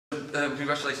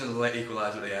congratulations on the late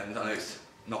equaliser at the end. I know it's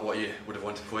not what you would have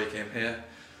wanted before you came here.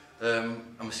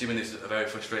 I'm assuming it's a very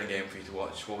frustrating game for you to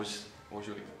watch. What was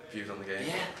your views on the game?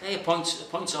 Yeah, hey, a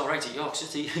point's all right at York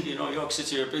City. You know, York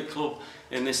City are a big club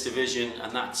in this division,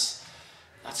 and that's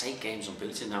 8 games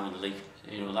unbeaten now in the league.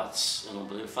 You know, that's an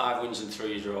unbelievable. 5 wins and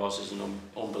 3 draws is an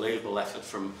unbelievable effort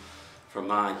from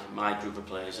my group of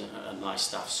players and my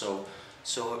staff. So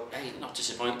hey, not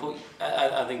disappointed, but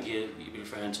I think you'd be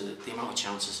referring to the amount of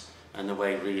chances and the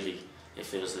way really it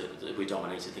feels that we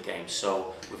dominated the game.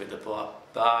 So we've hit the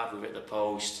bar, we've hit the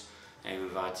post, and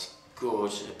we've had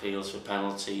good appeals for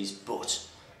penalties, but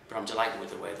I'm delighted with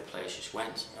the way the players just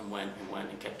went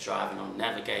and kept driving on,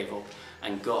 never gave up,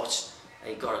 and got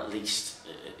at least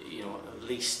at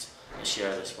least a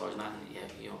share of this sport. And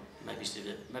maybe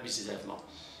deserve more.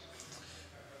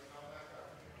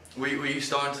 Were you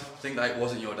starting to think that it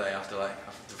wasn't your day after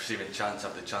receiving chance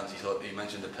after chance? You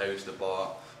mentioned the post, the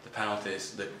bar, the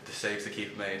penalties, the saves the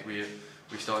keeper made. Were you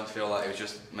starting to feel like it was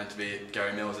just meant to be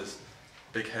Gary Mills's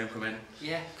big homecoming?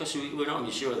 Yeah, because we're not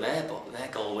even sure their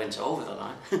goal went over the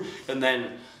line, and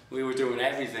then we were doing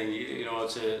everything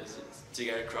to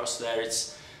get across there.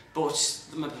 But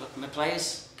my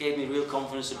players gave me real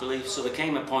confidence and belief. So there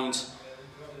came a point,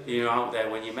 out there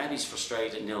when you maybe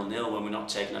frustrated 0-0 when we're not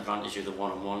taking advantage of the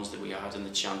one-on-ones that we had and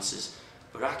the chances.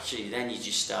 But actually, then you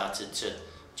just start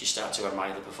to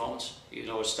admire the performance.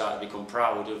 Start to become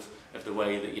proud of the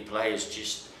way that your players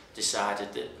just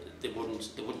decided that they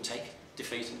wouldn't take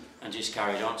defeat and just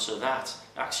carried on. So that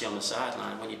actually on the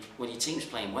sideline, when your team's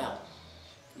playing well,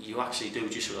 you actually do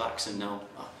just relax and know,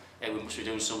 hey, we must be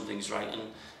doing some things right. And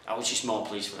I was just more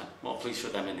pleased for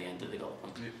them in the end that they got the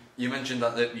point. You mentioned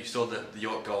that you saw the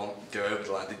York goal go over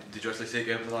the line. Did you actually see it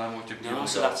go over the line? No,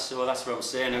 so that's what I'm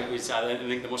saying. I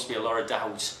think there must be a lot of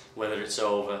doubt whether it's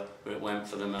over, but it went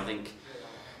for them. I think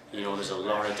there's a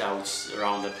lot of doubts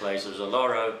around the place. There was a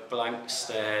lot of blank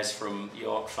stares from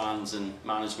York fans and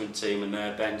management team and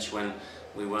their bench when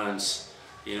we weren't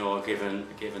given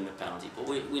the penalty. But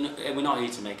we're not here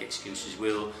to make excuses.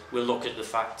 We'll look at the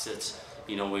fact that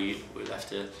we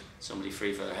left somebody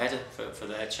free for their header for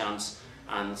their chance,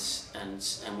 and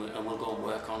we'll go and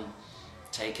work on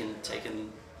taking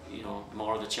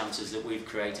more of the chances that we've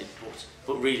created.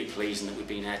 But really pleasing that we've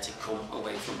been able to come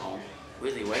away from home.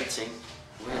 We're the away team.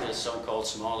 We're the so-called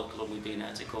smaller club. We've been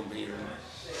able to come here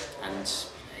and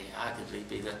arguably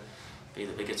be the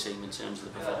bigger team in terms of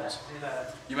the performance.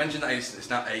 You mentioned that it's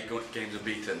now 8 games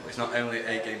unbeaten. It's not only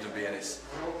 8 games unbeaten, it's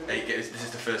 8 games. This is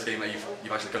the first game that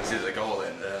you've actually considered a goal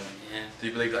in. Do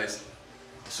you believe that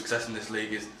the success in this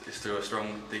league is through a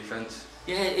strong defence?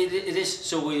 Yeah, it is.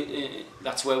 So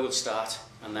that's where we'll start,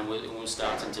 and then we'll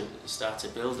start to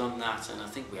build on that. And I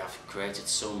think we have created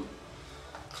some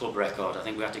club record. I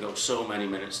think we had to go so many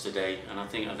minutes today, and I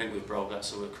think we've broke that.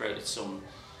 So we've created some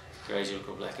crazy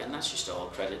club record, and that's just all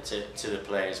credit to the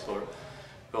players.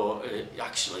 But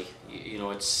actually,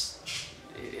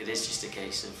 it is just a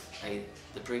case of, hey,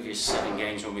 the previous 7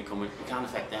 games when we can't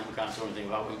affect them. We can't do anything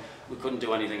about them. We couldn't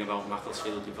do anything about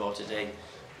Macclesfield before today.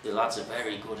 The lads are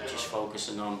very good at just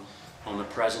focusing on the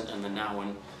present and the now,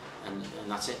 and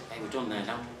that's it. Hey, we're done there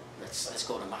now. Let's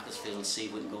go to Macclesfield and see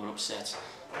if we can go and upset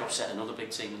another big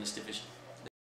team in this division.